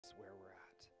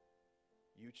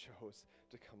You chose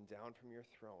to come down from your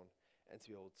throne and to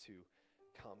be able to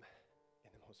come in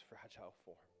the most fragile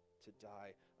form, to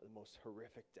die the most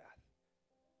horrific death,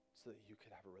 so that you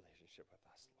could have a relationship with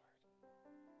us, Lord.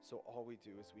 So all we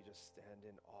do is we just stand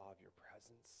in awe of your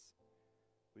presence.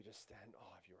 We just stand in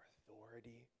awe of your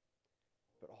authority,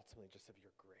 but ultimately just of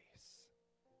your grace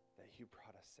that you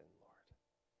brought us in, Lord.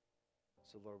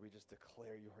 So Lord, we just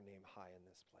declare your name high in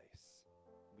this place.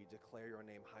 We declare your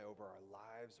name high over our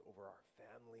lives, over our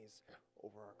families,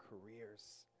 over our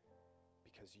careers,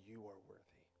 because you are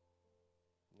worthy.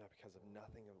 Not because of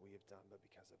nothing that we have done, but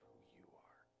because of who you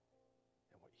are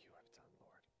and what you have done,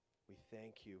 Lord. We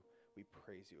thank you, we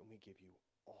praise you, and we give you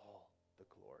all the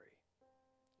glory.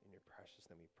 In your precious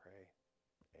name we pray.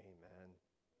 Amen.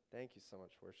 Thank you so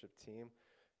much, worship team.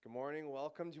 Good morning,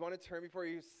 welcome. Do you want to turn before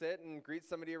you sit and greet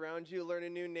somebody around you, learn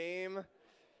a new name?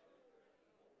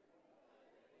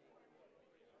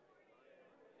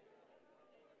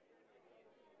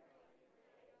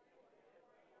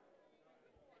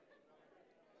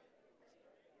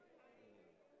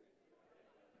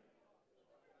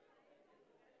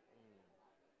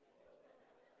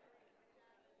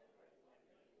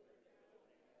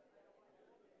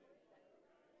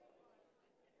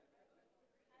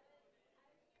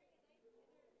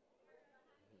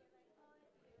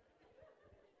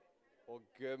 Well,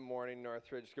 good morning,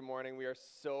 Northridge. Good morning. We are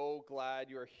so glad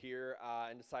you are here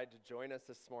and decided to join us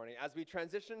this morning. As we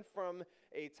transition from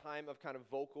a time of kind of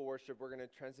vocal worship, we're going to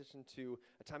transition to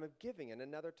a time of giving and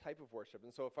another type of worship.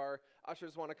 And so if our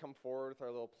ushers want to come forward with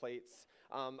our little plates,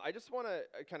 I just want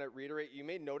to kind of reiterate, you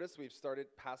may notice we've started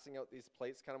passing out these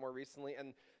plates kind of more recently,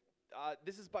 and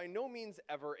this is by no means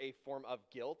ever a form of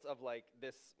guilt of like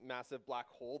this massive black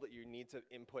hole that you need to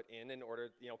input in order,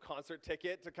 concert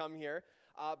ticket to come here.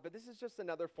 But this is just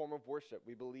another form of worship.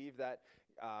 We believe that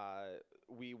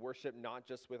we worship not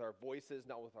just with our voices,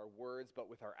 not with our words, but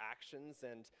with our actions.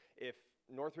 And if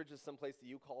Northridge is someplace that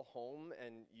you call home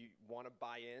and you want to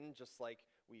buy in, just like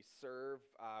we serve,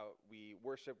 we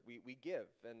worship, we give.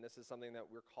 And this is something that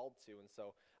we're called to. And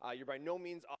so you're by no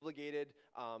means obligated,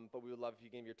 but we would love if you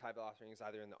gave your tithe offerings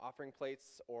either in the offering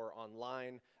plates or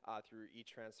online through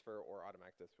e-transfer or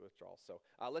automatic withdrawal. So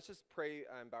let's just pray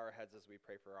and bow our heads as we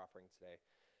pray for our offering today.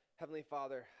 Heavenly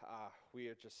Father, we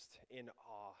are just in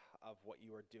awe of what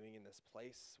you are doing in this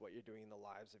place, what you're doing in the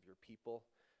lives of your people.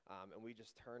 And we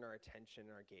just turn our attention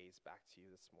and our gaze back to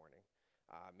you this morning.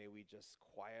 May we just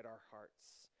quiet our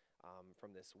hearts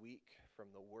from this week,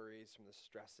 from the worries, from the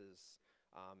stresses,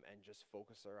 and just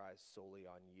focus our eyes solely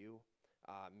on you.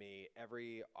 May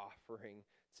every offering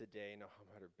today, no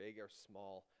matter big or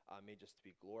small, may just to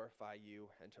be glorify you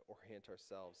and to orient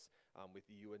ourselves with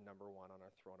you and number one on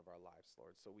our throne of our lives,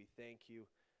 Lord. So we thank you.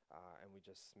 And we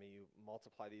just, may you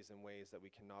multiply these in ways that we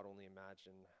can not only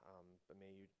imagine, but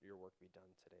may your work be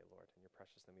done today, Lord. In your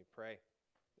precious name we pray.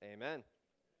 Amen.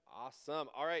 Awesome.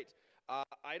 All right.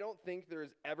 I don't think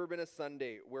there's ever been a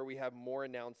Sunday where we have more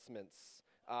announcements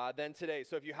than today.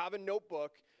 So if you have a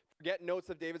notebook, forget notes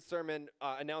of David's sermon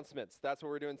announcements. That's what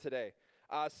we're doing today.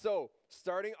 So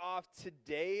starting off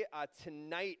today,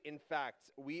 tonight, in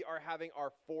fact, we are having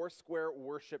our Foursquare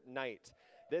worship night.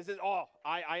 This is,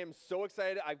 I am so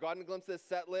excited. I've gotten a glimpse of this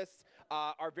set list.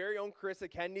 Our very own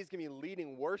Carissa Kennedy is going to be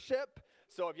leading worship.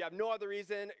 So if you have no other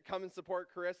reason, come and support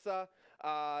Carissa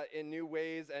in new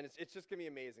ways. And it's just going to be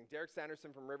amazing. Derek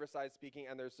Sanderson from Riverside speaking.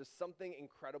 And there's just something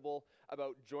incredible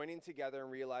about joining together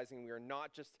and realizing we are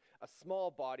not just a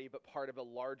small body, but part of a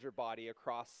larger body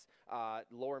across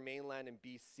Lower Mainland and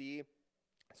BC.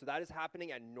 So that is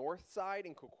happening at Northside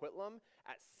in Coquitlam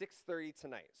at 6:30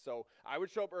 tonight. So I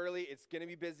would show up early. It's going to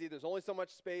be busy. There's only so much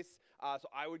space. So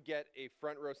I would get a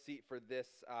front row seat for this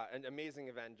an amazing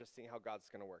event, just seeing how God's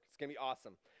going to work. It's going to be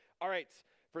awesome. All right.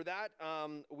 For that,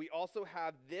 we also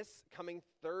have this coming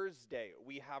Thursday.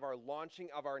 We have our launching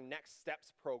of our Next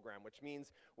Steps program, which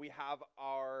means we have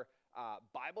our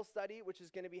Bible study, which is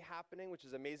going to be happening, which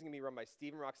is amazing, going to be run by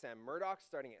Steve and Roxanne Murdoch,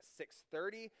 starting at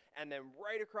 6:30. And then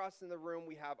right across in the room,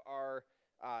 we have our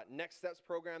Next Steps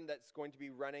program that's going to be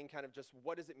running kind of just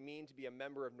what does it mean to be a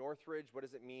member of Northridge? What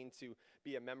does it mean to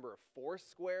be a member of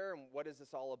Foursquare? And what is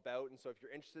this all about? And so if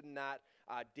you're interested in that,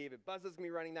 David Buzz is going to be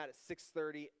running that at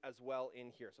 6:30 as well in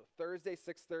here. So Thursday,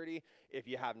 6:30. If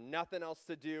you have nothing else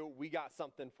to do, we got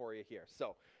something for you here.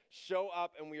 So show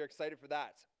up, and we are excited for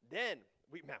that. Then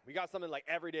we got something like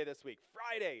every day this week.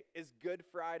 Friday is Good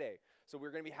Friday. So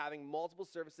we're going to be having multiple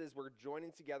services. We're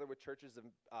joining together with churches of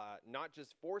not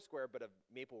just Foursquare, but of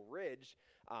Maple Ridge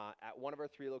at one of our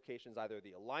 3 locations, either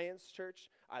the Alliance Church,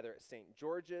 either at St.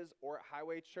 George's, or at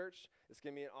Highway Church. It's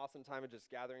going to be an awesome time of just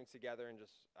gathering together and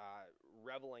just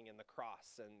reveling in the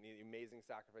cross and the amazing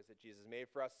sacrifice that Jesus made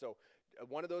for us. So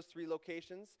one of those 3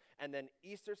 locations. And then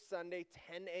Easter Sunday,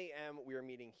 10 a.m., we are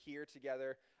meeting here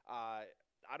together.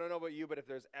 I don't know about you, but if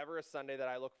there's ever a Sunday that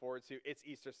I look forward to, it's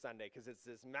Easter Sunday, because it's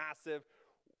this massive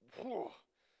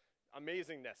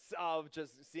amazingness of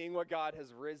just seeing what God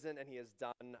has risen and he has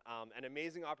done. An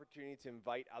amazing opportunity to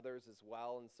invite others as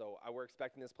well. And so we're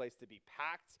expecting this place to be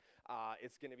packed.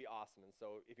 It's going to be awesome. And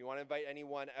so if you want to invite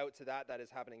anyone out to that, that is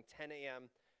happening 10 a.m.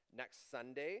 next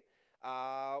Sunday.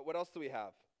 What else do we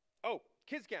have? Oh,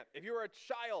 Kids Camp. If you're a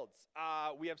child,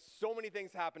 we have so many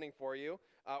things happening for you.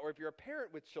 Or if you're a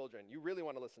parent with children, you really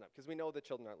want to listen up, because we know the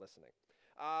children aren't listening.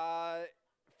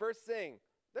 First thing,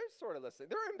 they're sort of listening.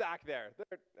 They're in back there.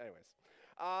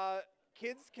 Anyways,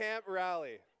 Kids Camp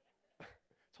Rally.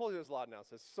 Told you there's a lot now, so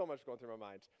there's so much going through my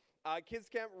mind. Kids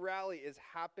Camp Rally is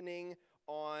happening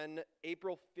on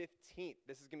April 15th.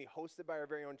 This is going to be hosted by our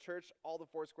very own church. All the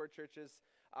Foursquare churches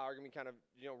are going to be kind of,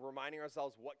 reminding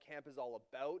ourselves what camp is all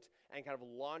about and kind of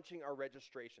launching our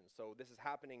registration. So this is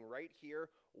happening right here,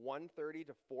 1:30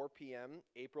 to 4 p.m.,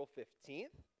 April 15th.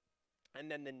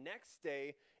 And then the next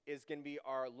day is going to be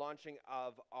our launching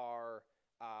of our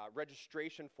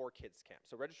registration for Kids Camp.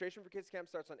 So registration for Kids Camp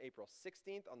starts on April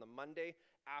 16th, on the Monday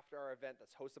after our event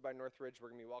that's hosted by Northridge. We're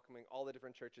going to be welcoming all the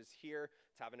different churches here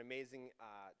to have an amazing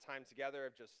time together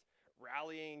of just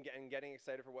rallying and getting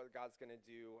excited for what God's going to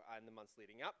do in the months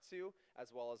leading up to,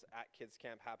 as well as at Kids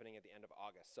Camp happening at the end of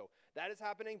August. So that is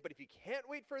happening, but if you can't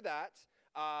wait for that,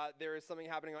 there is something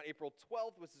happening on April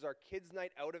 12th, which is our Kids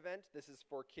Night Out event. This is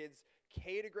for kids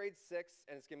K to grade 6,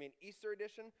 and it's going to be an Easter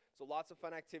edition, so lots of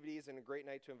fun activities and a great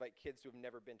night to invite kids who have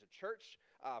never been to church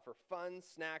for fun,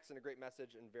 snacks, and a great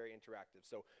message, and very interactive.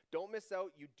 So don't miss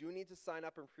out. You do need to sign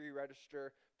up and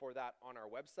pre-register for that on our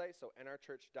website, so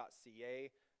nrchurch.ca.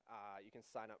 You can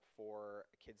sign up for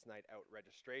Kids Night Out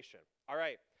registration. All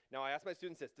right, now I asked my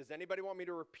students this. Does anybody want me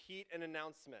to repeat an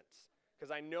announcement?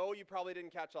 Because I know you probably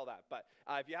didn't catch all that, but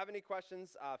if you have any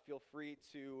questions, feel free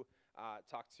to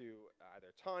talk to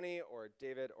either Tawny or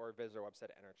David, or visit our website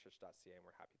at nrchurch.ca, and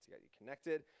we're happy to get you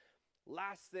connected.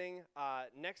 Last thing,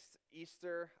 next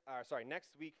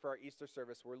week for our Easter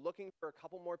service, we're looking for a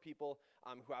couple more people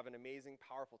who have an amazing,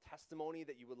 powerful testimony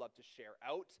that you would love to share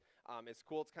out. It's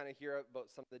cool to kind of hear about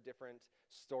some of the different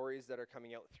stories that are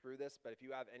coming out through this, but if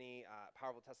you have any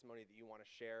powerful testimony that you want to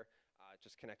share,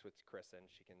 just connect with Chris, and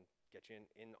she can get you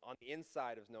in on the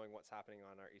inside of knowing what's happening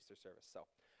on our Easter service. So,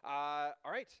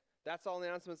 all right, that's all the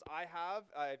announcements I have.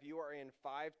 If you are in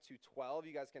 5 to 12,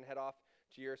 you guys can head off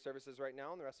to your services right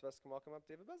now, and the rest of us can welcome up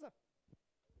David Beza.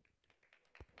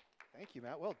 Thank you,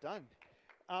 Matt. Well done.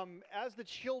 As the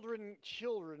children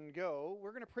go,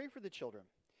 we're going to pray for the children.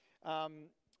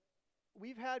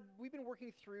 We've been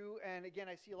working through, and again,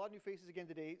 I see a lot of new faces again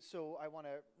today, so I want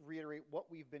to reiterate what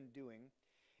we've been doing.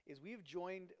 Is we've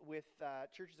joined with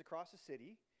churches across the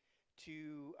city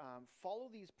to follow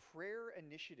these prayer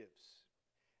initiatives.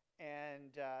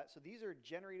 And so these are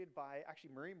generated by actually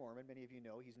Murray Mormon. Many of you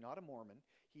know he's not a Mormon.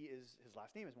 His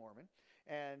last name is Mormon.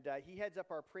 And he heads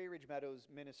up our Prairie Ridge Meadows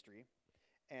ministry.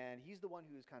 And he's the one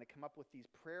who's kind of come up with these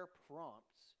prayer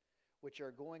prompts, which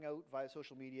are going out via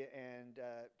social media. And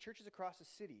churches across the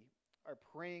city are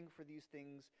praying for these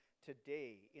things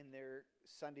today in their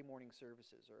Sunday morning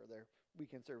services or their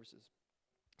weekend services.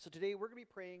 So today we're going to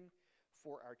be praying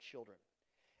for our children.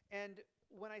 And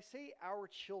when I say our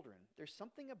children, there's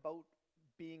something about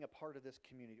being a part of this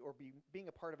community, or being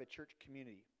a part of a church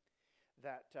community,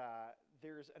 that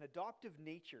there's an adoptive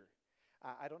nature.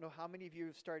 I don't know how many of you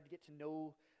have started to get to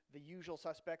know the usual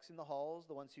suspects in the halls,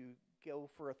 the ones who go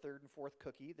for a third and fourth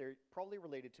cookie. They're probably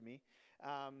related to me.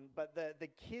 But the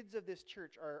kids of this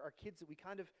church are kids that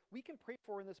we can pray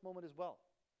for in this moment as well.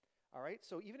 All right?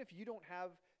 So even if you don't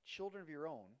have children of your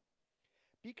own,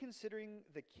 be considering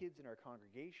the kids in our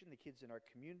congregation, the kids in our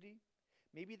community,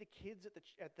 maybe the kids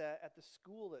at the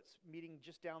school that's meeting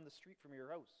just down the street from your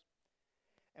house.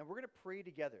 And we're going to pray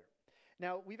together.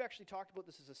 Now, we've actually talked about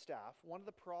this as a staff. One of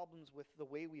the problems with the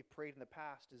way we've prayed in the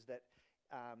past is that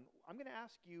I'm going to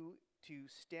ask you to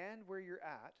stand where you're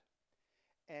at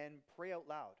and pray out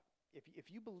loud.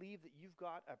 If you believe that you've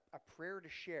got a prayer to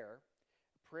share,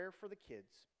 a prayer for the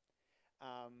kids,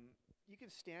 you can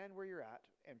stand where you're at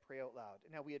and pray out loud.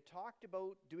 Now, we had talked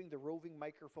about doing the roving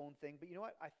microphone thing, but you know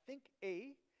what? I think,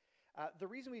 the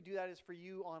reason we do that is for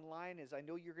you online is I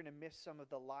know you're going to miss some of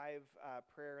the live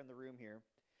prayer in the room here.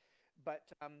 But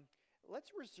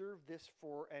let's reserve this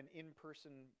for an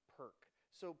in-person perk.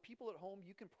 So people at home,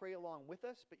 you can pray along with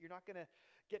us, but you're not going to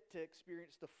get to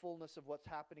experience the fullness of what's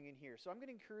happening in here. So I'm going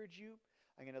to encourage you.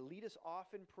 I'm going to lead us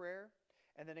off in prayer,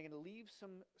 and then I'm going to leave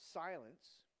some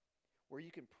silence where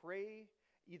you can pray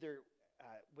either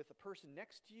with a person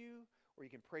next to you, or you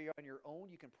can pray on your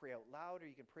own. You can pray out loud, or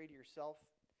you can pray to yourself.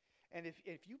 And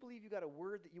if you believe you got a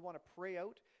word that you want to pray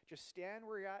out, just stand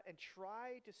where you're at and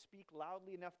try to speak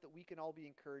loudly enough that we can all be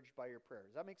encouraged by your prayer.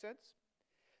 Does that make sense?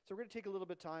 So we're going to take a little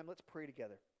bit of time. Let's pray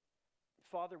together.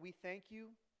 Father, we thank you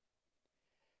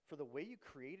for the way you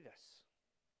created us.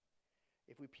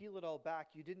 If we peel it all back,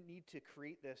 you didn't need to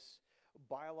create this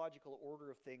biological order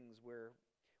of things where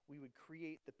we would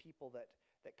create the people that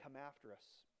come after us.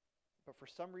 But for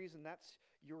some reason, that's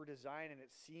your design, and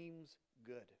it seems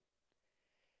good.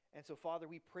 And so, Father,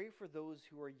 we pray for those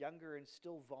who are younger and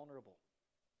still vulnerable.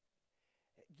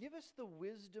 Give us the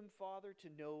wisdom, Father,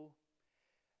 to know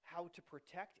how to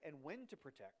protect and when to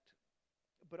protect,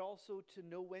 but also to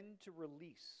know when to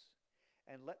release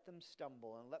and let them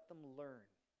stumble and let them learn.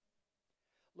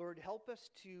 Lord, help us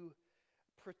to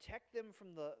protect them from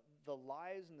the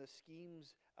lies and the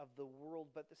schemes of the world,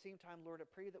 but at the same time, Lord, I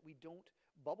pray that we don't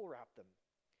bubble wrap them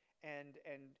and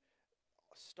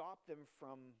stop them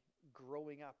from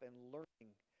growing up and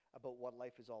learning about what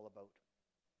life is all about.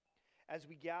 As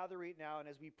we gather right now and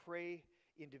as we pray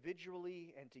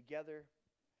individually and together,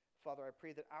 Father, I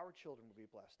pray that our children will be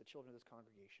blessed, the children of this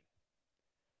congregation.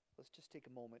 Let's just take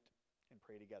a moment and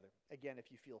pray together. Again,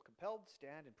 if you feel compelled,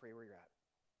 stand and pray where you're at.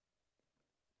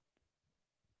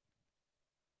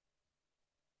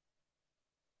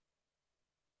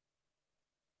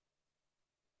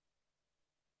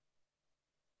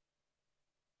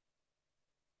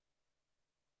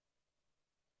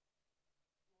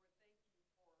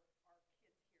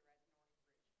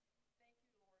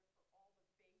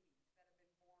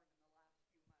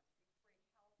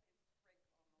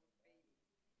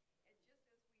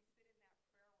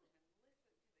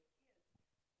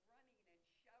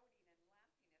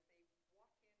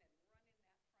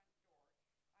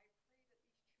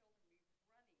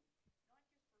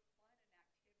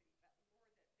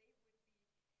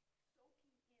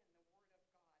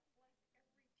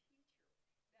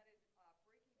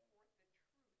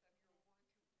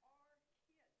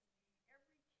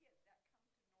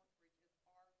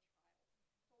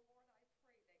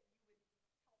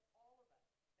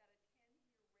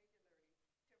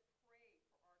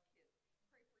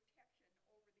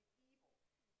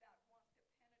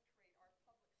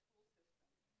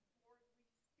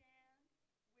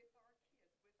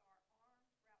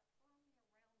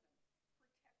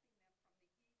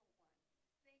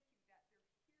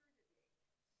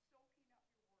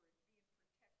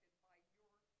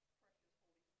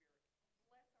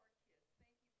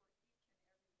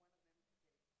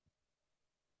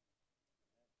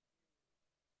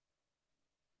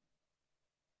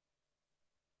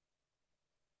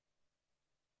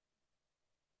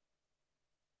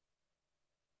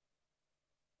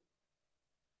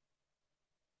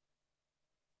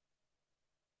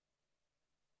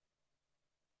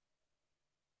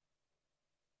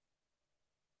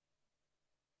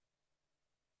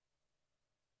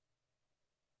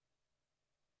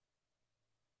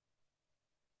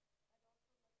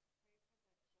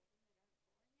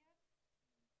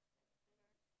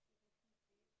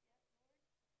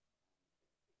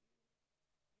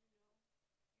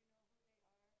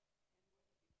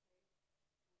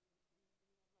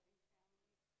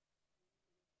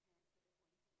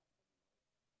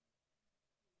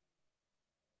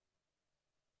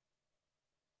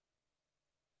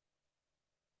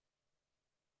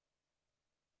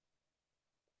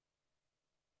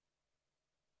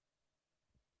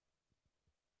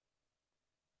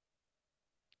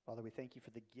 Father, we thank you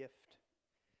for the gift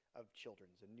of children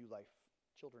and new life.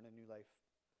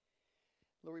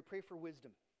 Lord, we pray for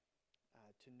wisdom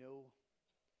to know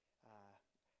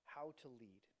how to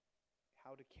lead,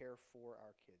 how to care for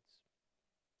our kids.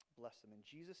 Bless them in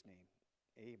Jesus' name.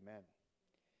 Amen.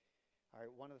 All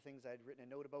right, one of the things I'd written a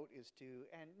note about is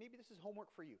and maybe this is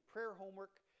homework for you, prayer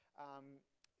homework.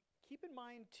 Keep in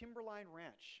mind Timberline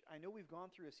Ranch. I know we've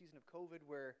gone through a season of COVID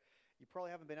where you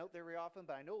probably haven't been out there very often,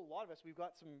 but I know a lot of us, we've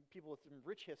got some people with some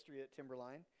rich history at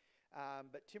Timberline.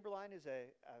 But Timberline is a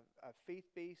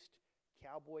faith-based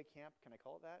cowboy camp. Can I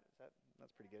call it that?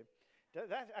 That's pretty good.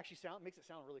 That actually makes it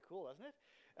sound really cool, doesn't it?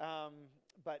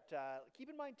 But keep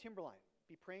in mind Timberline.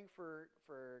 Be praying for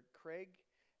Craig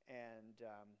and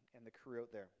the crew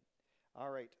out there. All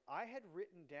right. I had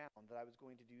written down that I was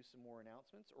going to do some more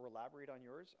announcements or elaborate on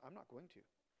yours. I'm not going to.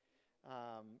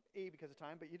 Because of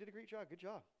time, but you did a great job. Good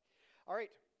job. All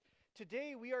right.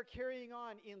 Today we are carrying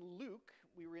on in Luke.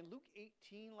 We were in Luke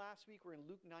 18 last week. We're in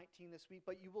Luke 19 this week.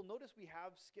 But you will notice we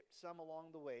have skipped some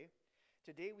along the way.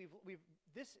 Today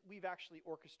we've actually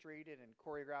orchestrated and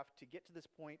choreographed to get to this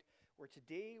point where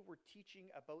today we're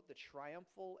teaching about the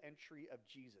triumphal entry of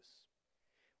Jesus,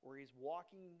 where he's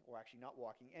walking, or actually not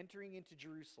walking, entering into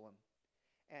Jerusalem.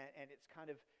 And it's kind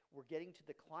of, we're getting to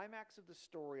the climax of the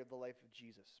story of the life of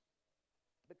Jesus.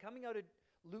 But coming out of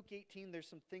Luke 18, there's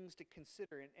some things to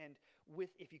consider. And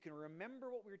if you can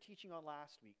remember what we were teaching on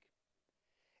last week,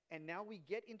 and now we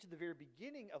get into the very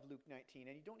beginning of Luke 19,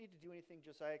 and you don't need to do anything,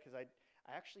 Josiah, because I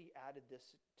actually added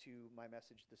this to my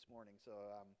message this morning.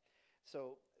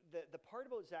 So the part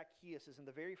about Zacchaeus is in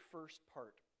the very first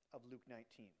part of Luke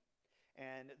 19.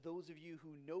 And those of you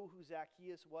who know who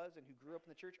Zacchaeus was and who grew up in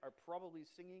the church are probably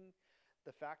singing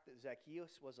the fact that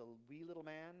Zacchaeus was a wee little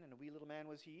man, and a wee little man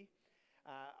was he.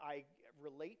 I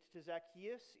relate to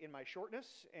Zacchaeus in my shortness,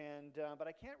 but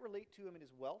I can't relate to him in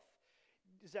his wealth.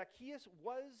 Zacchaeus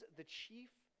was the chief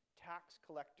tax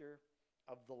collector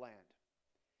of the land.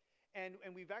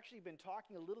 And we've actually been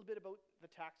talking a little bit about the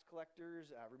tax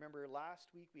collectors. Remember last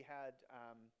week we had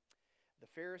the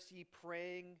Pharisee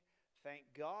praying, "Thank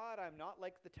God I'm not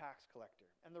like the tax collector."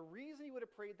 And the reason he would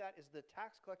have prayed that is the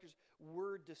tax collectors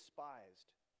were despised.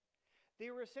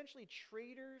 They were essentially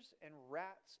traitors and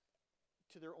rats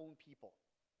to their own people.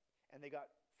 And they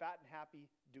got fat and happy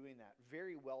doing that,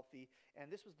 very wealthy. And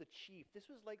this was the chief. This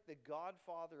was like the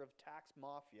godfather of tax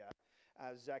mafia,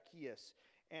 Zacchaeus.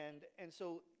 And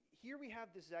so here we have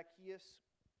this Zacchaeus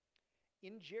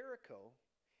in Jericho,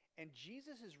 and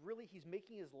Jesus is he's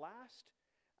making his last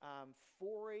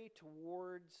foray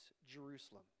towards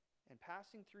Jerusalem and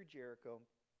passing through Jericho.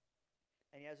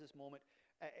 And he has this moment.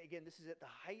 Again, this is at the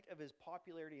height of his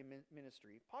popularity in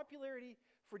ministry. Popularity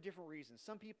for different reasons.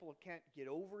 Some people can't get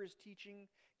over his teaching,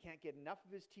 can't get enough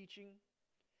of his teaching.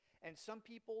 And some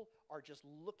people are just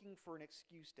looking for an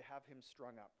excuse to have him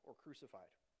strung up or crucified.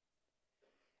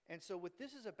 And so with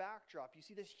this as a backdrop, you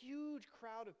see this huge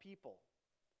crowd of people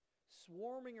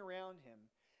swarming around him.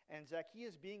 And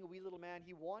Zacchaeus, being a wee little man,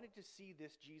 he wanted to see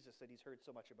this Jesus that he's heard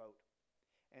so much about.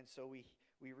 And so we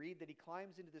read that he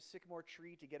climbs into the sycamore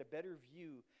tree to get a better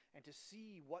view and to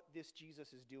see what this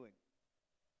Jesus is doing.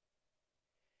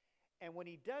 And when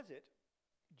he does it,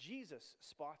 Jesus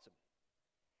spots him.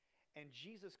 And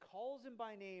Jesus calls him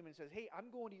by name and says, "Hey,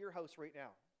 I'm going to your house right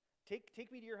now.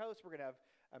 Take me to your house. We're going to have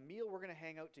a meal. We're going to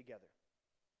hang out together."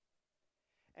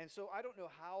 And so I don't know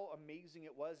how amazing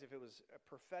it was, if it was a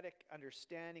prophetic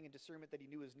understanding and discernment that he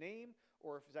knew his name,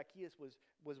 or if Zacchaeus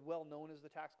was well known as the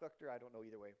tax collector. I don't know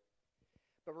either way.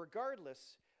 But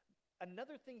regardless,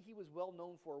 another thing he was well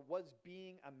known for was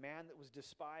being a man that was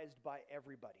despised by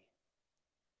everybody.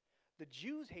 The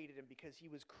Jews hated him because he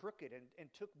was crooked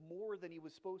and took more than he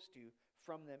was supposed to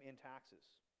from them in taxes.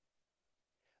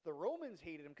 The Romans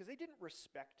hated him because they didn't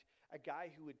respect a guy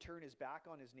who would turn his back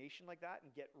on his nation like that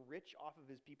and get rich off of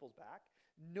his people's back.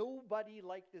 Nobody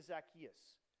liked the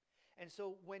Zacchaeus. And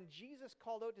so when Jesus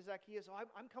called out to Zacchaeus,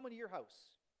 I'm coming to your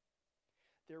house,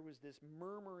 there was this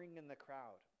murmuring in the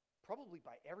crowd, probably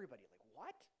by everybody, like,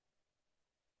 what?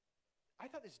 I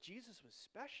thought this Jesus was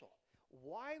special.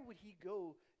 Why would he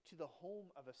go to the home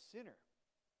of a sinner?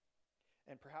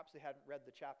 And perhaps they hadn't read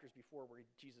the chapters before where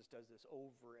Jesus does this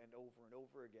over and over and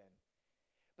over again.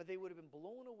 But they would have been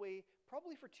blown away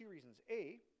probably for two reasons.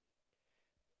 A,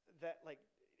 that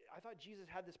I thought Jesus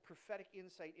had this prophetic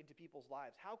insight into people's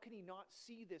lives. How can he not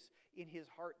see this in his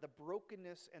heart, the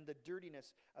brokenness and the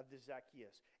dirtiness of this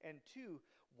Zacchaeus? And two,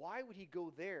 why would he go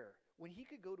there when he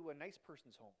could go to a nice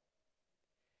person's home?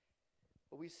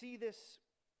 But we see this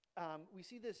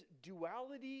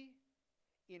duality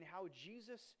in how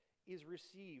Jesus is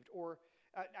received, or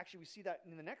actually we see that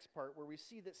in the next part, where we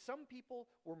see that some people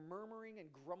were murmuring and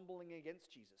grumbling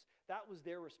against Jesus. That was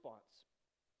their response.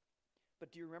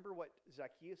 But do you remember what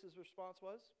Zacchaeus' response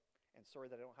was? And sorry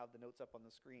that I don't have the notes up on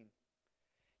the screen.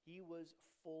 He was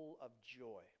full of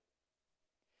joy.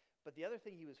 But the other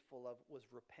thing he was full of was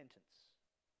repentance.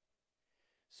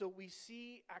 So we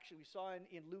saw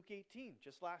in Luke 18,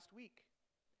 just last week,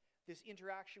 this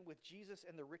interaction with Jesus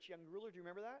and the rich young ruler. Do you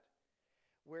remember that?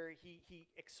 Where he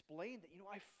explained that,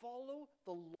 I follow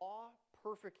the law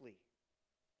perfectly.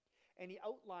 And he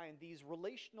outlined these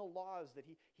relational laws that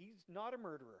he's not a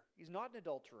murderer. He's not an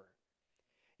adulterer.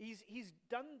 He's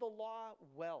done the law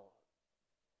well.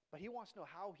 But he wants to know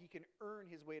how he can earn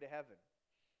his way to heaven.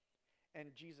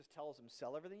 And Jesus tells him,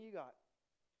 sell everything you got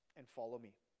and follow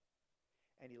me.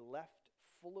 And he left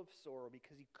full of sorrow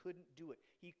because he couldn't do it.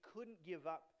 He couldn't give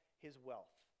up his wealth.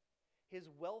 His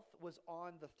wealth was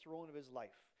on the throne of his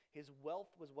life. His wealth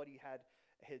was what he had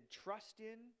trust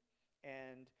in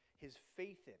and his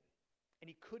faith in. And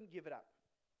he couldn't give it up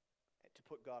to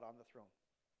put God on the throne.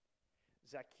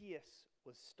 Zacchaeus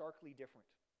was starkly different.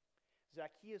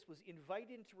 Zacchaeus was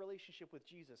invited into relationship with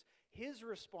Jesus. His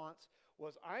response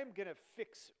was, I'm going to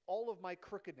fix all of my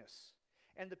crookedness.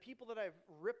 And the people that I've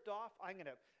ripped off, I'm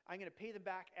going to pay them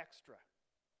back extra.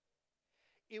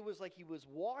 It was like he was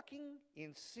walking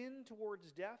in sin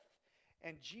towards death,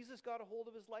 and Jesus got a hold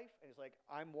of his life, and he's like,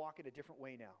 I'm walking a different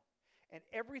way now. And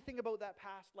everything about that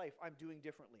past life, I'm doing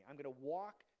differently. I'm going to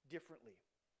walk differently.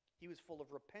 He was full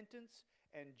of repentance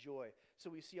and joy. So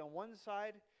we see on one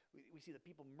side, we see the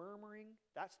people murmuring.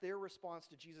 That's their response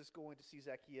to Jesus going to see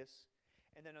Zacchaeus.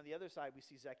 And then on the other side, we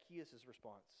see Zacchaeus'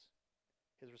 response,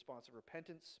 his response of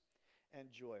repentance and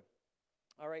joy.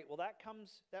 All right, well,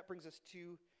 that brings us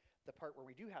to the part where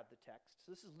we do have the text.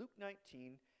 So this is Luke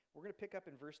 19. We're going to pick up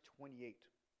in verse 28.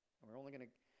 And we're only going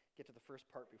to get to the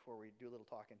first part before we do a little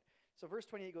talking. So verse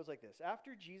 28 goes like this.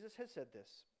 After Jesus had said this,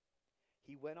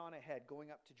 he went on ahead,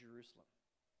 going up to Jerusalem.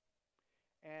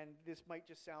 And this might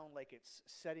just sound like it's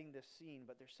setting the scene,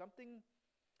 but there's something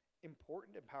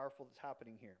important and powerful that's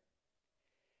happening here.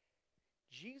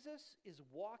 Jesus is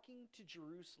walking to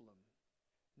Jerusalem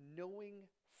knowing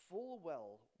full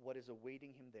well what is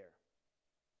awaiting him there.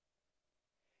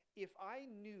 If I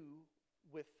knew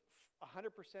with 100%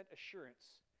 assurance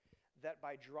that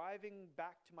by driving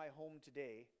back to my home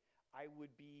today, I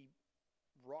would be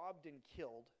robbed and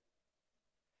killed,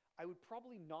 I would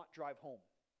probably not drive home,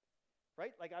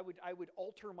 right? Like I would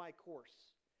alter my course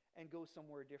and go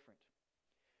somewhere different.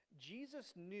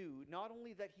 Jesus knew not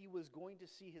only that he was going to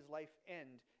see his life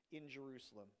end in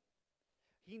Jerusalem,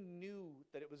 he knew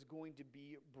that it was going to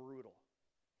be brutal.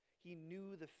 He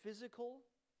knew the physical,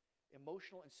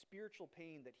 emotional, and spiritual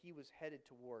pain that he was headed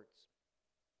towards.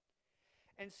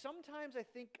 And sometimes I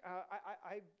think,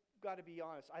 I've got to be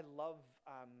honest, I love,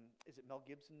 is it Mel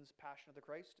Gibson's Passion of the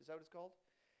Christ? Is that what it's called?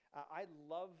 I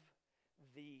love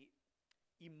the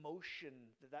emotion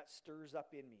that stirs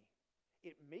up in me.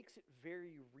 It makes it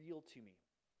very real to me.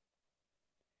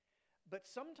 But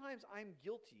sometimes I'm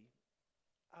guilty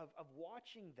of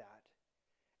watching that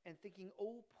and thinking,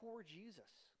 oh, poor Jesus.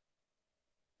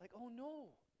 Like, oh no.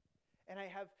 And I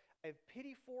have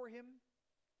pity for him,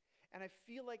 and I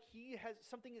feel like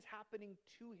something is happening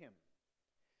to him.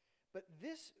 But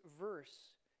this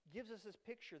verse gives us this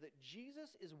picture that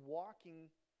Jesus is walking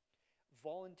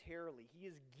voluntarily. He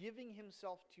is giving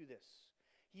himself to this.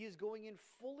 He is going in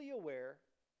fully aware,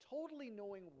 totally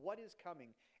knowing what is coming,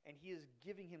 and he is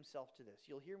giving himself to this.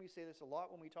 You'll hear me say this a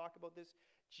lot when we talk about this.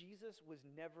 Jesus was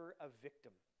never a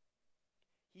victim.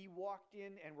 He walked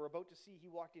in, and we're about to see, he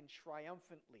walked in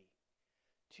triumphantly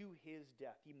to his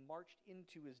death. He marched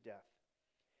into his death.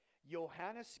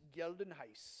 Johannes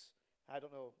Geldenhuys. I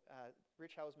don't know.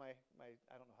 Rich, how's my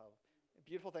I don't know how.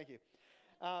 Beautiful, thank you.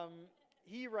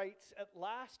 He writes, at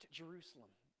last Jerusalem,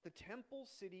 the temple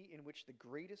city in which the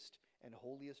greatest and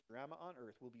holiest drama on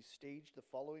earth will be staged the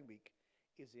following week,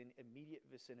 is in immediate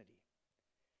vicinity.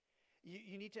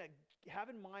 You need to have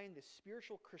in mind the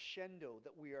spiritual crescendo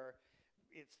that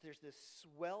there's this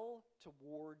swell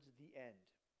towards the end.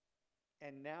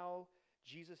 And now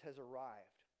Jesus has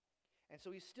arrived. And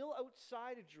so he's still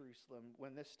outside of Jerusalem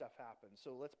when this stuff happens.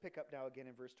 So let's pick up now again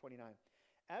in verse 29.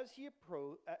 As he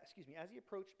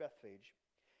approached Bethphage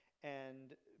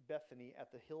and Bethany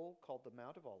at the hill called the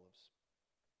Mount of Olives,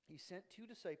 he sent 2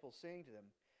 disciples, saying to them,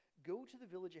 go to the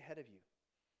village ahead of you,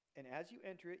 and as you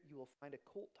enter it, you will find a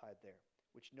colt tied there,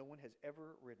 which no one has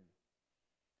ever ridden.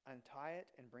 Untie it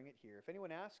and bring it here. If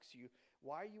anyone asks you,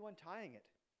 why are you untying it?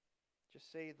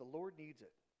 Just say, the Lord needs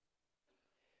it.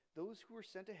 Those who were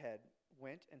sent ahead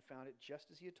went and found it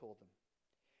just as he had told them.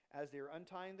 As they were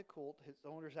untying the colt, his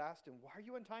owners asked him, why are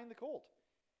you untying the colt?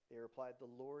 They replied, the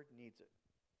Lord needs it.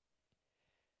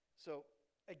 So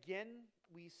again,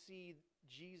 we see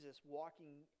Jesus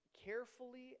walking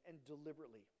carefully and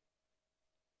deliberately.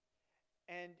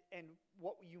 And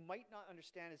what you might not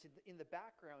understand is in the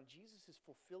background, Jesus is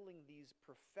fulfilling these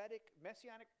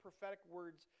messianic prophetic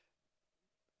words.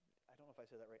 I don't know if I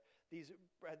said that right.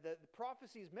 The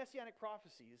prophecies, messianic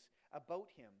prophecies about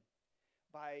him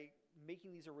by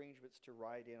making these arrangements to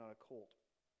ride in on a colt.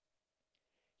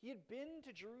 He had been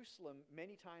to Jerusalem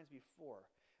many times before,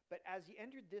 but as he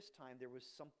entered this time, there was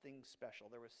something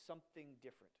special. There was something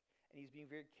different. And he's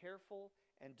being very careful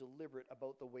and deliberate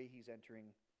about the way he's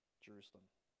entering Jerusalem.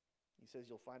 He says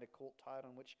you'll find a colt tied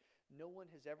on which no one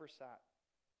has ever sat.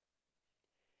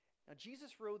 Now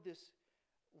Jesus rode this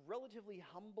relatively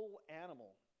humble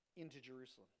animal into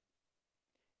Jerusalem.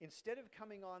 Instead of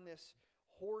coming on this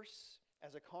horse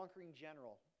as a conquering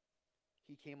general,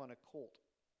 he came on a colt.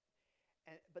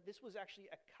 But this was actually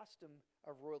a custom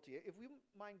of royalty. If we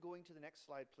mind going to the next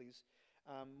slide, please.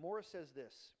 Morris says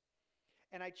this,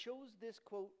 and I chose this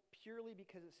quote purely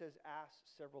because it says ass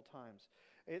several times.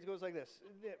 It goes like this.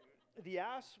 The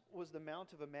ass was the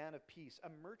mount of a man of peace, a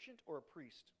merchant or a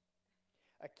priest.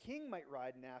 A king might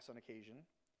ride an ass on occasion,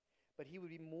 but he would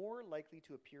be more likely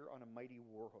to appear on a mighty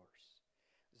war horse.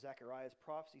 Zechariah's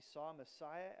prophecy saw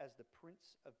Messiah as the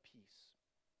Prince of Peace.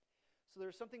 So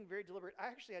there's something very deliberate. I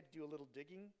actually had to do a little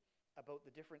digging about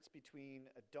the difference between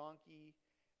a donkey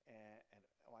and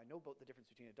I know about the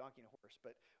difference between a donkey and a horse,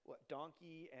 but what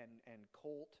donkey and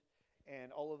colt,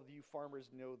 and all of you farmers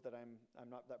know that I'm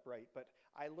not that bright, but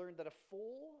I learned that a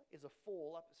foal is a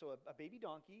foal up. So a baby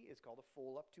donkey is called a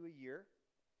foal up to a year.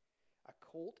 A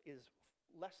colt is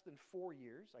less than 4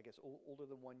 years, I guess older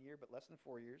than 1 year, but less than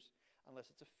 4 years.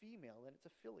 Unless it's a female, then it's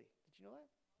a filly. Did you know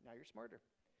that? Now you're smarter.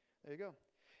 There you go.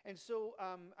 And so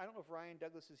I don't know if Ryan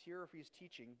Douglas is here or if he's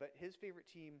teaching, but his favorite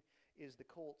team is the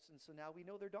Colts, and so now we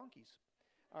know they're donkeys.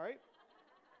 All right?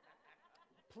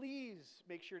 Please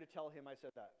make sure to tell him I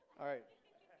said that. All right.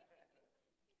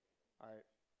 All right.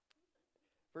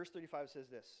 Verse 35 says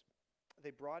this.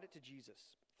 They brought it to Jesus,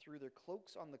 threw their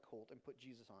cloaks on the colt, and put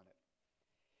Jesus on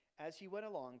it. As he went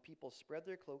along, people spread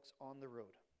their cloaks on the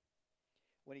road.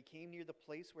 When he came near the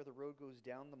place where the road goes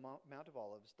down the Mount of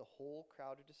Olives, the whole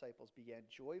crowd of disciples began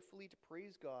joyfully to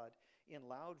praise God in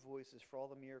loud voices for all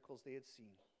the miracles they had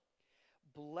seen.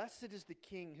 Blessed is the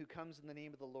King who comes in the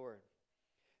name of the Lord.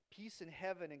 Peace in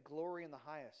heaven and glory in the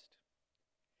highest.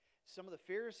 Some of the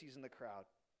Pharisees in the crowd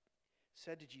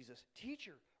said to Jesus,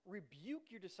 "Teacher, rebuke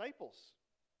your disciples."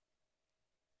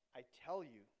 "I tell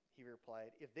you," he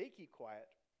replied, "if they keep quiet,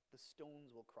 the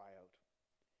stones will cry out."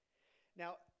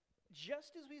 Now,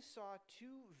 just as we saw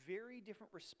two very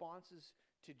different responses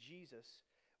to Jesus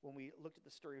when we looked at the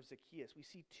story of Zacchaeus, we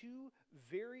see two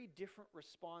very different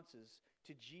responses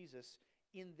to Jesus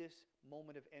in this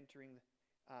moment of entering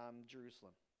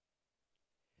Jerusalem.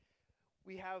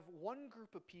 We have one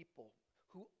group of people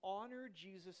who honor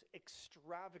Jesus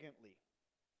extravagantly.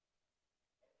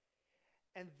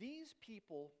 And these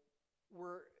people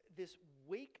were this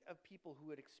wake of people who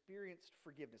had experienced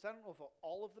forgiveness. I don't know if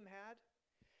all of them had,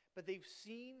 but they've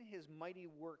seen his mighty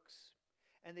works,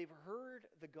 and they've heard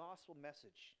the gospel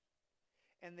message,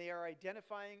 and they are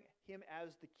identifying him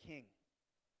as the King.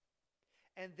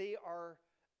 And they are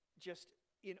just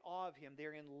in awe of him.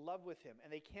 They're in love with him,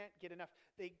 and they can't get enough.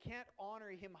 They can't honor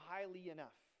him highly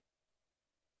enough.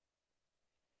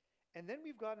 And then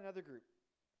we've got another group.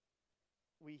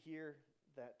 We hear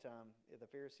that the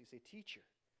Pharisees say, "Teacher,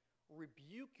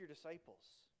 rebuke your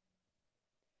disciples."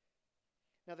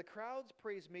 Now, the crowd's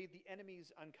praise made the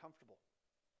enemies uncomfortable.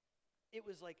 It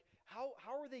was like, how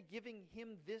are they giving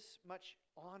him this much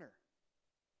honor?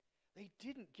 They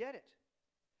didn't get it.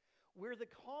 Where the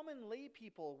common lay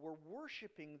people were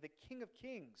worshiping the King of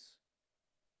Kings,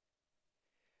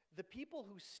 the people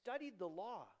who studied the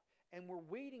law and were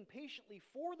waiting patiently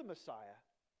for the Messiah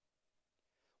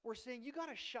were saying, "You got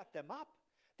to shut them up.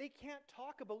 They can't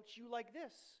talk about you like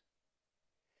this."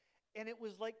 And it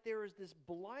was like there was this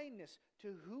blindness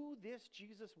to who this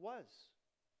Jesus was.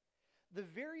 The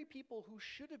very people who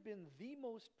should have been the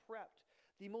most prepped,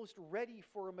 the most ready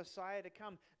for a Messiah to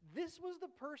come, this was the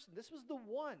person, this was the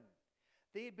one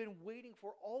they had been waiting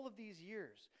for all of these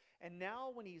years. And now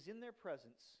when he's in their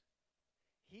presence,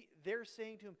 they're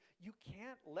saying to him, "You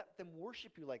can't let them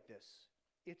worship you like this.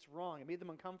 It's wrong." It made them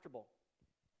uncomfortable.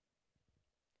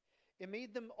 It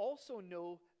made them also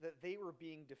know that they were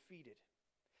being defeated.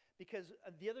 Because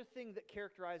the other thing that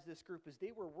characterized this group is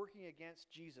they were working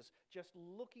against Jesus, just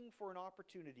looking for an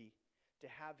opportunity to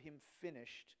have him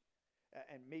finished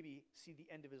and maybe see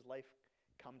the end of his life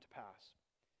come to pass.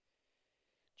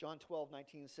 John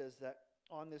 12:19 says that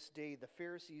on this day, the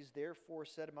Pharisees therefore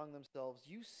said among themselves,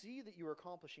 "You see that you are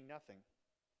accomplishing nothing.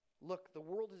 Look, the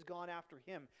world has gone after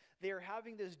him." They are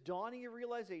having this dawning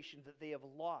realization that they have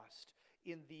lost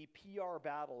in the PR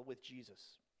battle with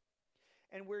Jesus.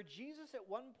 And where Jesus at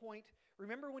one point,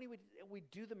 remember when he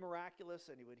would do the miraculous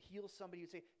and he would heal somebody, he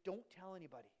would say, "Don't tell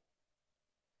anybody.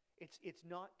 It's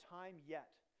not time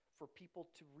yet for people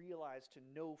to realize, to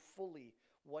know fully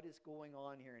what is going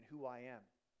on here and who I am."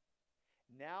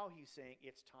 Now he's saying,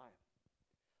 it's time.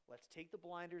 Let's take the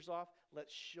blinders off.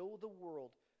 Let's show the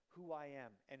world who I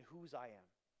am and whose I am.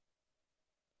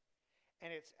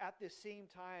 And it's at the same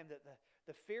time that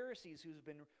the Pharisees who've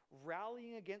been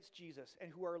rallying against Jesus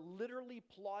and who are literally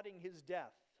plotting his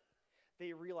death,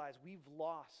 they realize we've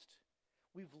lost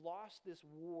this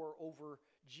war over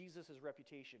Jesus'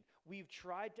 reputation. We've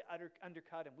tried to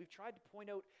undercut him. We've tried to point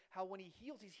out how when he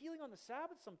heals, he's healing on the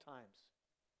Sabbath sometimes.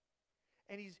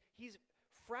 And he's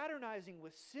fraternizing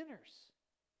with sinners.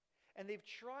 And they've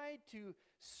tried to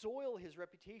soil his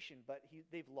reputation, but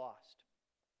they've lost.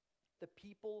 The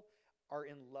people are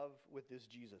in love with this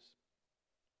Jesus.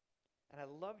 And I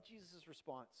love Jesus'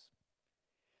 response.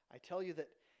 I tell you that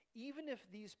even if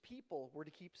these people were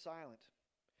to keep silent,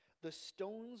 the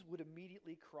stones would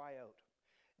immediately cry out.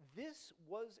 This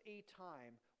was a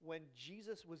time when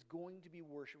Jesus was going to be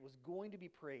worshipped, was going to be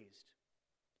praised.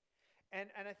 And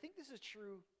I think this is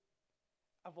true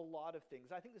of a lot of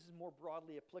things. I think this is more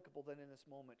broadly applicable than in this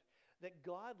moment. That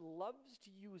God loves to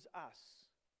use us,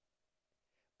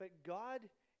 but God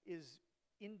is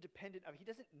independent of, he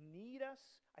doesn't need us.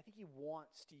 I think he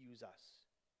wants to use us.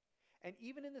 And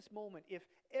even in this moment, if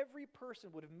every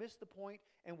person would have missed the point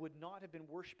and would not have been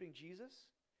worshiping Jesus,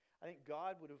 I think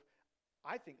God would have,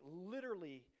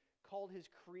 literally called his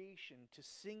creation to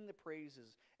sing the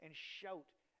praises and shout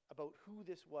about who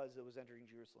this was that was entering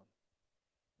Jerusalem.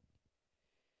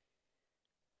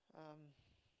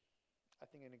 I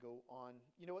think I'm going to go on.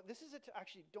 You know what? This is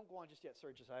actually, don't go on just yet.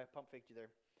 Sorry, Josiah, I pump faked you there.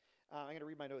 I'm going to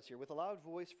read my notes here. With a loud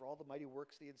voice for all the mighty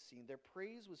works they had seen, their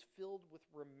praise was filled with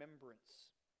remembrance.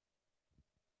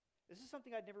 This is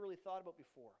something I'd never really thought about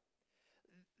before.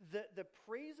 The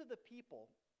praise of the people,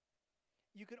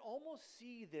 you can almost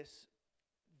see this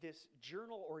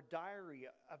journal or diary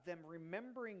of them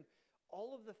remembering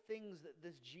all of the things that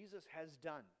this Jesus has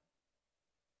done.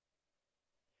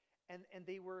 And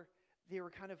they were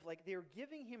kind of like, they were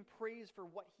giving him praise for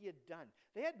what he had done.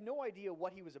 They had no idea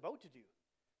what he was about to do.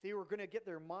 They were going to get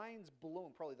their minds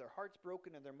blown, probably their hearts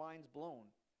broken and their minds blown.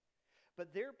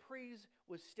 But their praise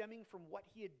was stemming from what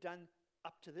he had done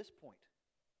up to this point.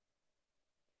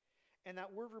 And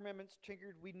that word remembrance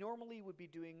triggered, we'd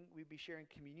be sharing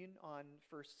communion on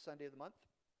first Sunday of the month.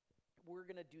 We're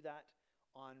going to do that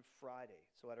on Friday.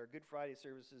 So at our Good Friday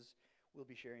services, we'll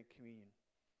be sharing communion.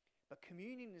 But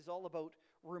communion is all about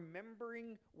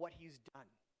remembering what he's done.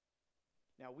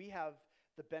 Now, we have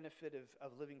the benefit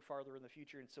of living farther in the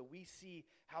future, and so we see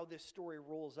how this story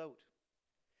rolls out.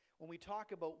 When we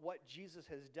talk about what Jesus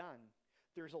has done,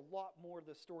 there's a lot more of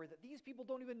the story that these people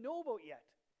don't even know about yet.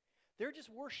 They're just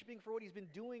worshiping for what he's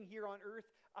been doing here on earth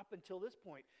up until this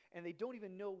point, and they don't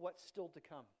even know what's still to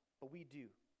come, but we do.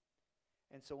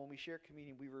 And so when we share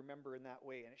communion, we remember in that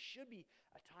way, and it should be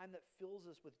a time that fills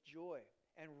us with joy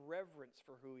and reverence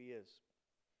for who he is.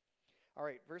 All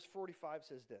right, verse 45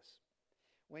 says this.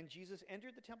 When Jesus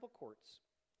entered the temple courts,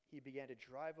 he began to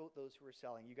drive out those who were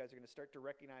selling. You guys are going to start to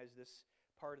recognize this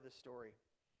part of the story.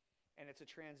 And it's a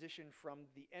transition from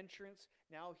the entrance.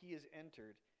 Now he is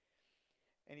entered.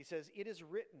 And he says, "It is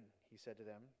written," he said to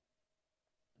them,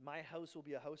 "my house will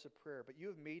be a house of prayer, but you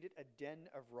have made it a den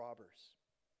of robbers."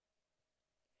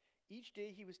 Each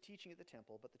day he was teaching at the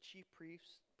temple, but the chief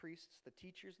priests, the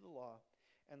teachers of the law,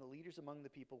 and the leaders among the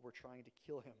people were trying to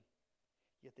kill him.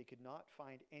 Yet they could not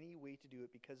find any way to do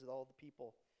it because of all the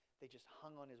people. They just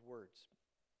hung on his words.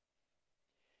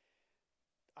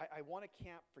 I want to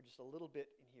camp for just a little bit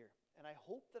in here. And I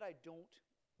hope that I don't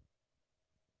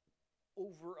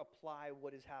over-apply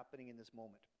what is happening in this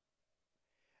moment.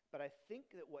 But I think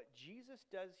that what Jesus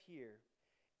does here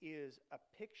is a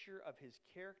picture of his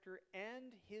character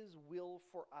and his will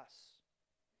for us.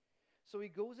 So he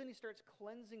goes and he starts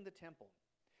cleansing the temple.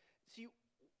 See,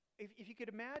 if you could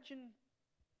imagine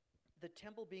the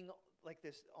temple being like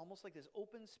this, almost like this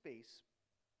open space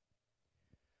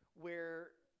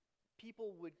where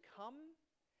people would come,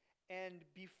 and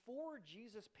before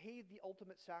Jesus paid the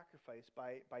ultimate sacrifice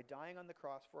by dying on the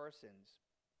cross for our sins,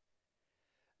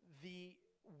 the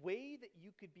way that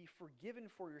you could be forgiven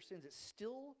for your sins, it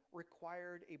still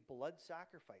required a blood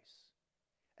sacrifice.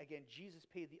 Again, Jesus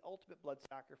paid the ultimate blood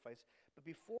sacrifice, but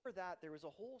before that, there was a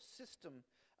whole system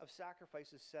of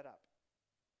sacrifices set up.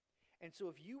 And so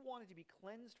if you wanted to be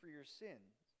cleansed for your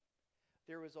sins,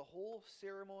 there was a whole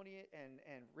ceremony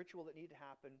and ritual that needed to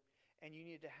happen, and you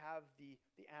needed to have the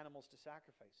animals to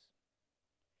sacrifice.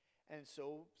 And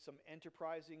so some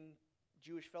enterprising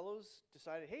Jewish fellows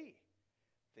decided, hey,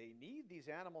 they need these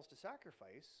animals to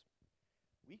sacrifice.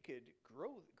 We could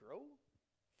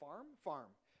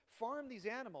farm these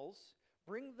animals,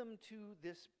 bring them to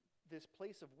this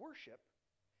place of worship,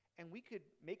 and we could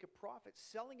make a profit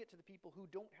selling it to the people who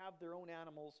don't have their own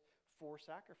animals for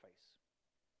sacrifice.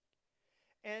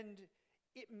 And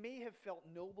it may have felt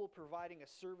noble providing a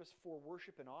service for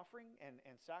worship and offering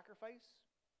and sacrifice,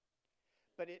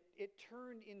 but it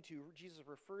turned into, Jesus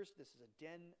refers to this as a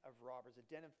den of robbers,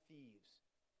 a den of thieves.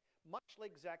 Much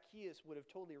like Zacchaeus would have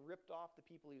totally ripped off the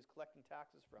people he was collecting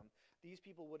taxes from, these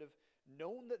people would have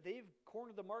known that they've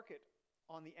cornered the market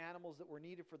on the animals that were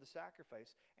needed for the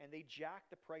sacrifice, and they jacked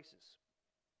the prices.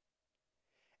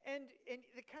 And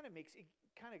it kind of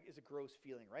is a gross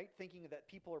feeling, right? Thinking that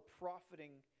people are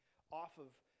profiting off of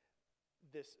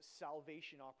this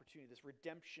salvation opportunity, this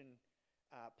redemption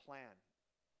plan.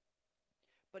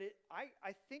 But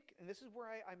I think, and this is where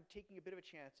I'm taking a bit of a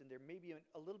chance, and there may be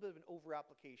a little bit of an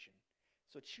over-application.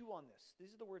 So chew on this.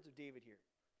 These are the words of David here.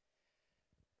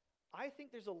 I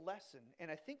think there's a lesson,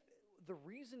 and I think the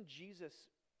reason Jesus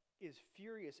is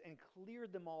furious and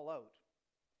cleared them all out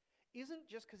isn't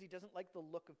just because he doesn't like the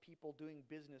look of people doing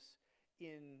business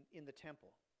in the temple.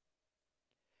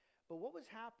 But what was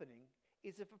happening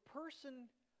is if a person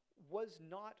was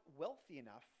not wealthy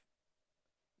enough,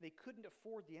 they couldn't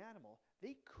afford the animal,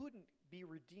 they couldn't be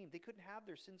redeemed, they couldn't have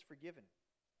their sins forgiven.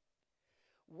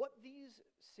 What these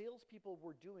salespeople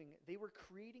were doing, they were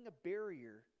creating a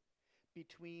barrier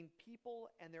between people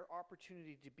and their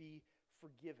opportunity to be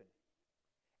forgiven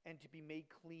and to be made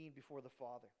clean before the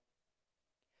Father.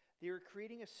 They were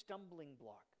creating a stumbling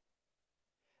block.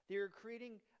 They were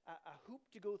creating a hoop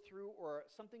to go through or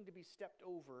something to be stepped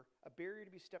over, a barrier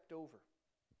to be stepped over.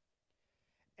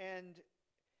 And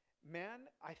man,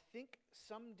 I think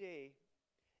someday,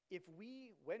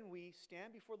 when we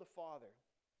stand before the Father,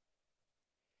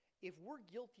 if we're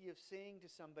guilty of saying to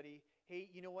somebody, hey,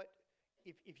 you know what,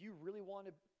 if you really want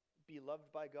to be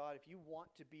loved by God, if you want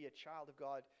to be a child of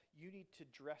God, you need to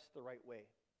dress the right way.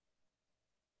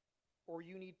 Or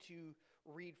you need to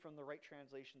read from the right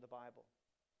translation of the Bible.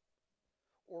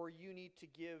 Or you need to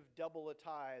give double a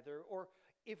tithe. Or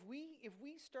if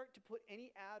we start to put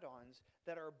any add-ons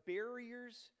that are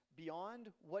barriers beyond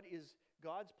what is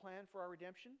God's plan for our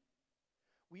redemption,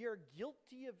 we are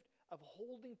guilty of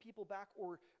holding people back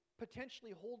or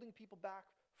potentially holding people back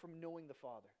from knowing the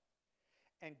Father.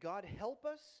 And God help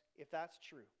us if that's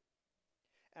true.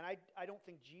 And I don't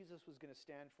think Jesus was going to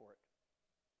stand for it.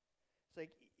 It's like,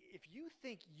 if you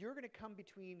think you're going to come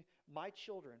between my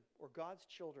children or God's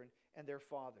children and their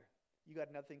Father, you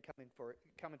got nothing coming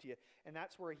to you. And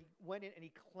that's where he went in and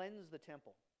he cleansed the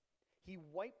temple. He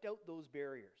wiped out those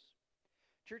barriers.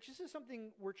 Church, this is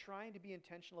something we're trying to be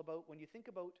intentional about when you think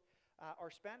about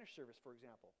our Spanish service, for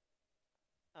example.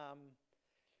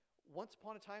 Once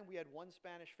upon a time, we had one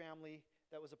Spanish family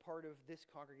that was a part of this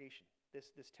congregation,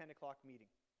 this 10 o'clock meeting.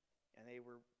 And they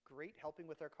were great helping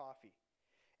with our coffee.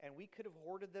 And we could have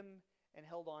hoarded them and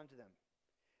held on to them.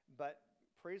 But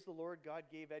praise the Lord, God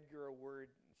gave Edgar a word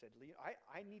and said,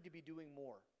 I need to be doing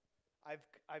more.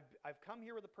 I've come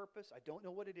here with a purpose. I don't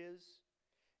know what it is.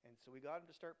 And so we got him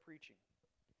to start preaching.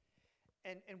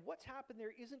 And what's happened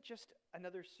there isn't just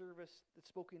another service that's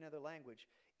spoken another language.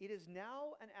 It is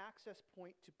now an access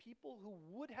point to people who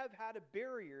would have had a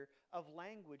barrier of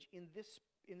language in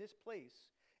this place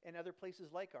and other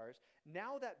places like ours.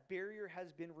 Now that barrier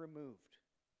has been removed.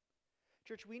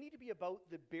 Church, we need to be about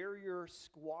the barrier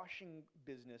squashing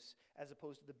business as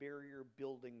opposed to the barrier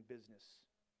building business.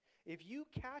 If you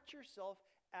catch yourself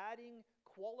adding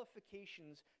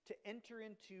qualifications to enter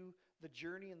into the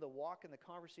journey and the walk and the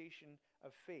conversation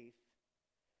of faith,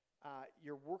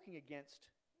 you're working against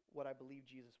what I believe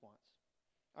Jesus wants.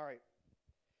 All right.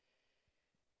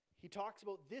 He talks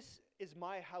about, this is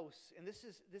my house, and this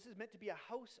is meant to be a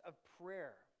house of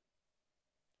prayer.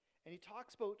 And he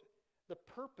talks about the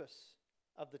purpose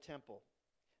of the temple.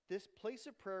 This place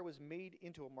of prayer was made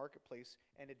into a marketplace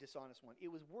and a dishonest one.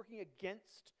 It was working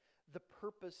against the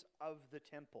purpose of the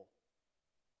temple.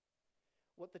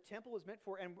 What the temple was meant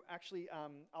for, and actually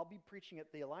I'll be preaching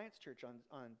at the Alliance Church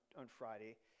on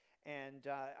Friday, and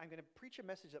I'm going to preach a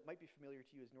message that might be familiar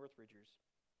to you as Northridgers,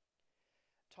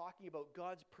 talking about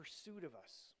God's pursuit of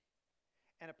us.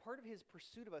 And a part of his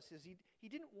pursuit of us is he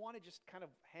didn't want to just kind of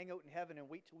hang out in heaven and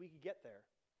wait till we could get there.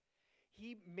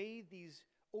 He made these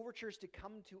overtures to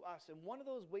come to us. And one of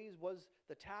those ways was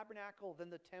the tabernacle, then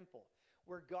the temple,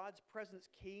 where God's presence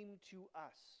came to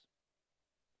us.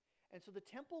 And so the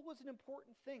temple was an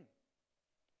important thing.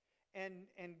 And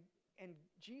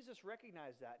Jesus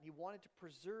recognized that. And he wanted to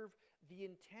preserve the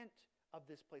intent of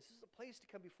this place. This is a place to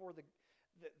come before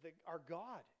our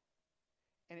God.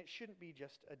 And it shouldn't be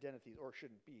just a den of thieves, or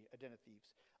shouldn't be a den of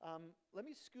thieves. Let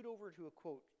me scoot over to a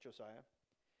quote, Josiah.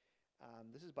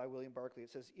 This is by William Barclay.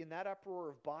 It says, "In that uproar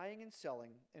of buying and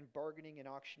selling and bargaining and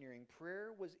auctioneering,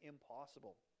 prayer was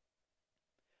impossible.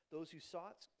 Those who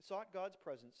sought God's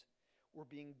presence were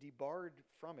being debarred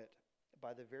from it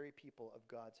by the very people of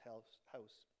God's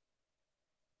house."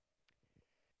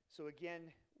 So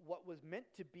again, what was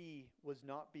meant to be was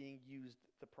not being used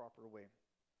the proper way.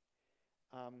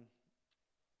 You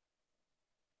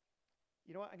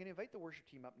know what? I'm going to invite the worship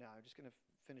team up now. I'm just going to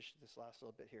finish this last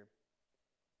little bit here.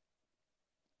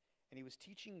 And he was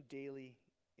teaching daily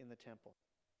in the temple.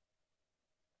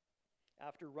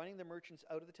 After running the merchants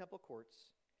out of the temple courts,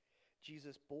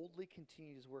 Jesus boldly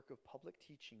continued his work of public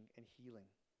teaching and healing.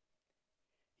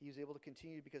 He was able to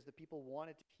continue because the people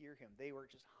wanted to hear him. They were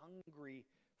just hungry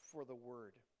for the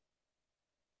word.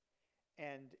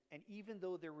 And even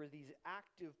though there were these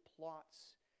active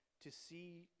plots to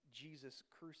see Jesus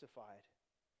crucified,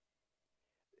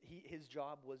 his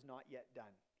job was not yet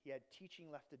done. He had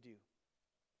teaching left to do.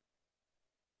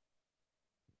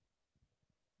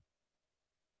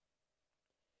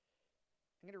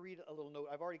 I'm going to read a little note.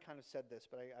 I've already kind of said this,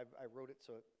 but I wrote it,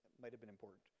 so it might have been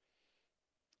important.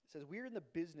 It says, "We're in the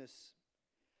business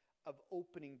of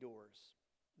opening doors,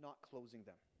 not closing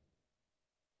them.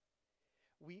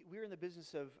 We're in the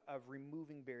business of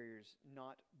removing barriers,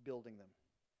 not building them.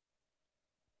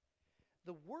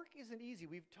 The work isn't easy.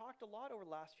 We've talked a lot over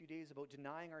the last few days about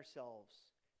denying ourselves,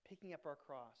 picking up our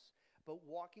cross, about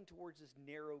walking towards this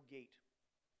narrow gate.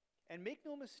 And make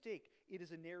no mistake, it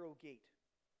is a narrow gate.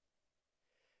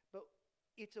 But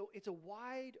it's a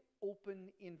wide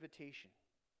open invitation.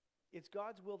 It's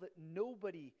God's will that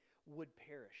nobody would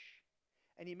perish.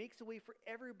 And he makes a way for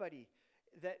everybody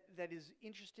that is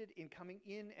interested in coming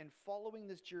in and following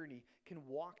this journey can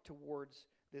walk towards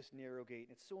this narrow gate.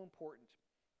 And it's so important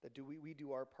that we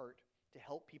do our part to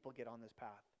help people get on this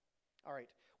path. All right,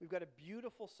 we've got a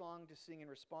beautiful song to sing in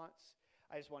response.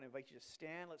 I just want to invite you to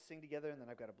stand. Let's sing together, and then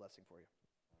I've got a blessing for you.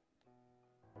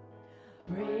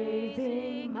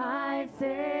 Praising my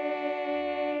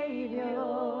Savior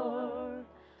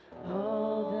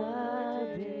all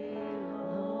the day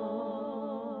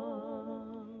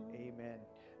long. Amen.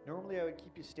 Normally I would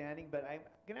keep you standing, but I'm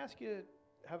going to ask you to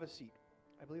have a seat.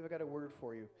 I believe I got a word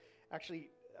for you.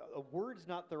 Actually, a word's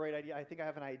not the right idea. I think I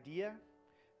have an idea,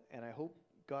 and I hope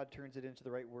God turns it into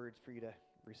the right words for you to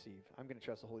receive. I'm going to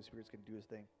trust the Holy Spirit's going to do his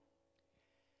thing.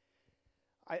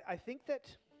 I think that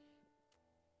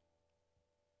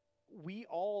we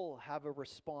all have a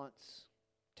response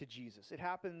to Jesus. It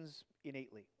happens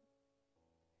innately.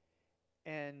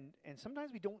 And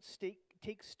sometimes we don't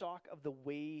take stock of the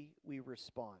way we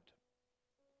respond.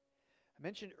 I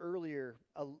mentioned earlier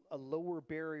a lower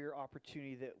barrier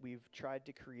opportunity that we've tried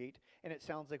to create, and it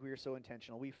sounds like we were so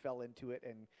intentional. We fell into it,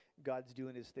 and God's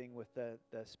doing his thing with the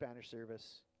Spanish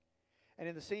service. And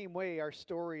in the same way, our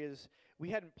story is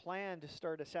we hadn't planned to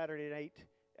start a Saturday night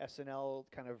SNL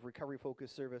kind of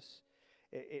recovery-focused service.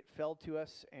 It fell to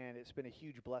us, and it's been a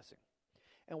huge blessing.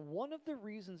 And one of the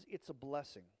reasons it's a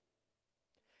blessing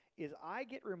is I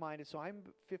get reminded, so I'm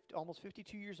almost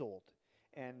 52 years old,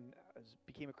 and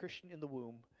became a Christian in the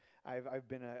womb. I've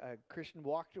been a Christian,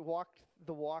 walked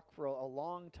the walk for a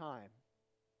long time.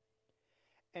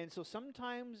 And so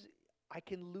sometimes I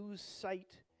can lose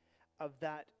sight of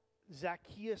that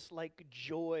Zacchaeus-like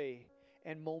joy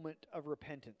and moment of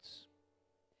repentance.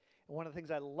 And one of the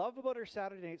things I love about our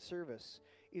Saturday night service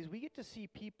is we get to see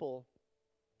people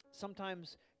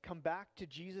sometimes come back to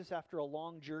Jesus after a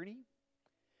long journey.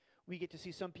 We get to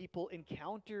see some people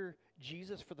encounter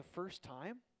Jesus for the first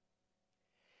time.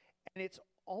 And it's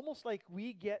almost like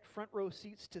we get front row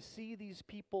seats to see these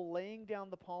people laying down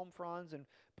the palm fronds and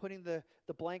putting the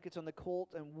blankets on the colt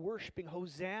and worshiping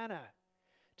Hosanna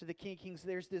to the King of Kings.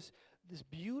 There's this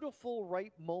beautiful,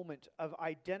 ripe moment of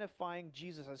identifying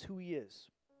Jesus as who he is.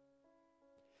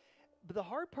 But the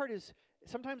hard part is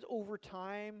sometimes over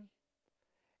time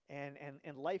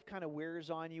and life kind of wears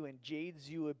on you and jades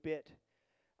you a bit.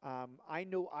 I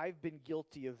know I've been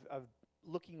guilty of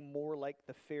looking more like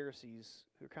the Pharisees,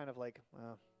 who are kind of like,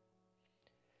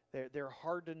 they're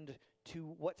hardened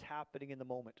to what's happening in the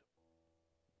moment.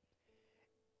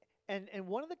 And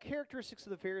one of the characteristics of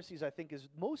the Pharisees I think is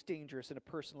most dangerous in a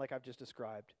person like I've just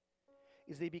described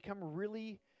is they become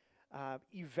really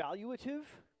evaluative.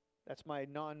 That's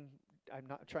I'm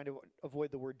not trying to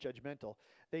avoid the word judgmental.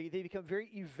 They become very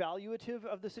evaluative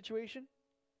of the situation.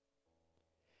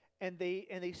 And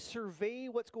they survey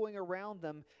what's going around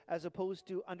them as opposed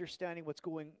to understanding what's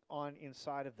going on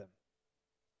inside of them.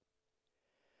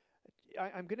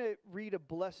 I'm going to read a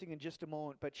blessing in just a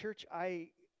moment, but church, I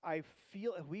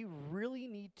feel we really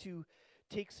need to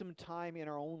take some time in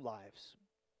our own lives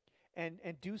and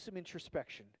do some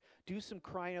introspection, do some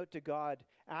crying out to God,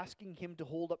 asking him to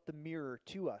hold up the mirror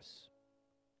to us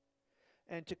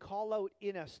and to call out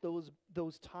in us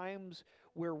those times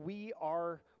where we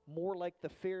are more like the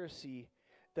Pharisee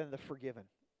than the forgiven.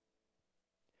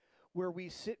 Where we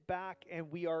sit back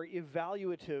and we are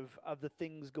evaluative of the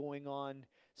things going on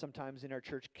sometimes in our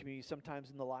church community, sometimes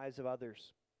in the lives of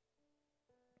others.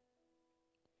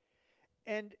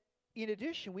 And in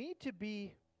addition, we need to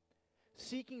be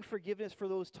seeking forgiveness for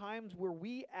those times where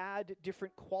we add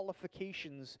different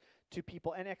qualifications to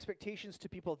people and expectations to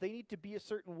people. They need to be a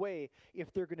certain way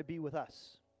if they're going to be with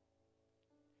us.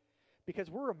 Because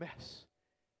we're a mess.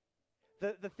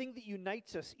 The thing that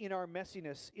unites us in our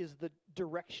messiness is the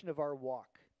direction of our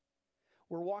walk.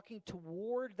 We're walking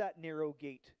toward that narrow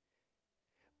gate,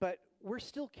 but we're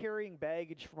still carrying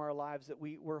baggage from our lives that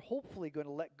we're hopefully going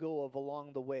to let go of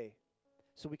along the way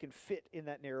so we can fit in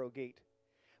that narrow gate.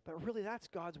 But really, that's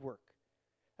God's work.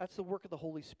 That's the work of the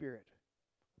Holy Spirit.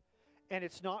 And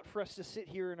it's not for us to sit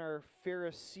here in our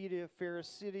Pharisee-like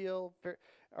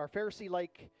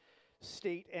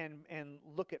state and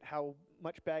look at how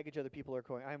much baggage other people are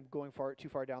going. I'm going too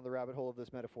far down the rabbit hole of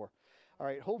this metaphor. All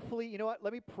right, hopefully, you know what?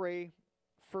 Let me pray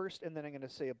first, and then I'm going to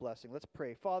say a blessing. Let's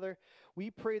pray. Father, we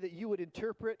pray that you would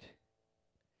interpret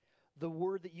the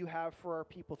word that you have for our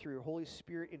people through your Holy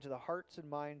Spirit into the hearts and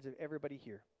minds of everybody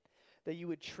here. That you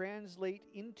would translate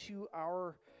into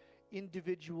our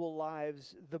individual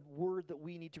lives the word that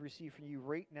we need to receive from you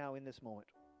right now in this moment.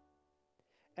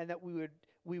 And that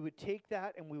we would take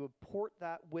that and we would port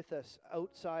that with us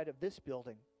outside of this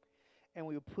building, and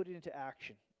we would put it into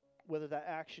action. Whether that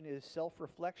action is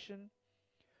self-reflection,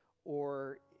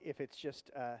 or if it's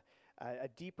just a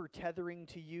deeper tethering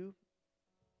to you,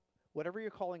 whatever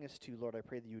you're calling us to, Lord, I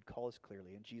pray that you would call us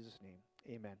clearly. In Jesus' name,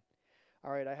 amen.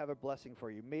 All right, I have a blessing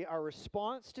for you. May our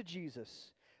response to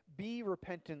Jesus be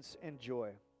repentance and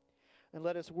joy. And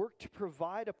let us work to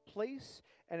provide a place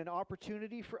and an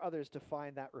opportunity for others to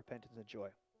find that repentance and joy.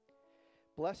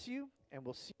 Bless you, and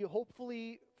we'll see you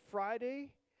hopefully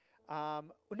Friday.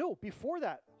 No, before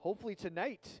that, hopefully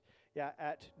tonight,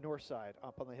 at Northside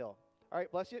up on the hill. All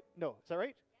right, bless you. No, is that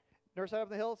right? Northside up on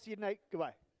the hill. See you tonight.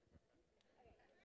 Goodbye.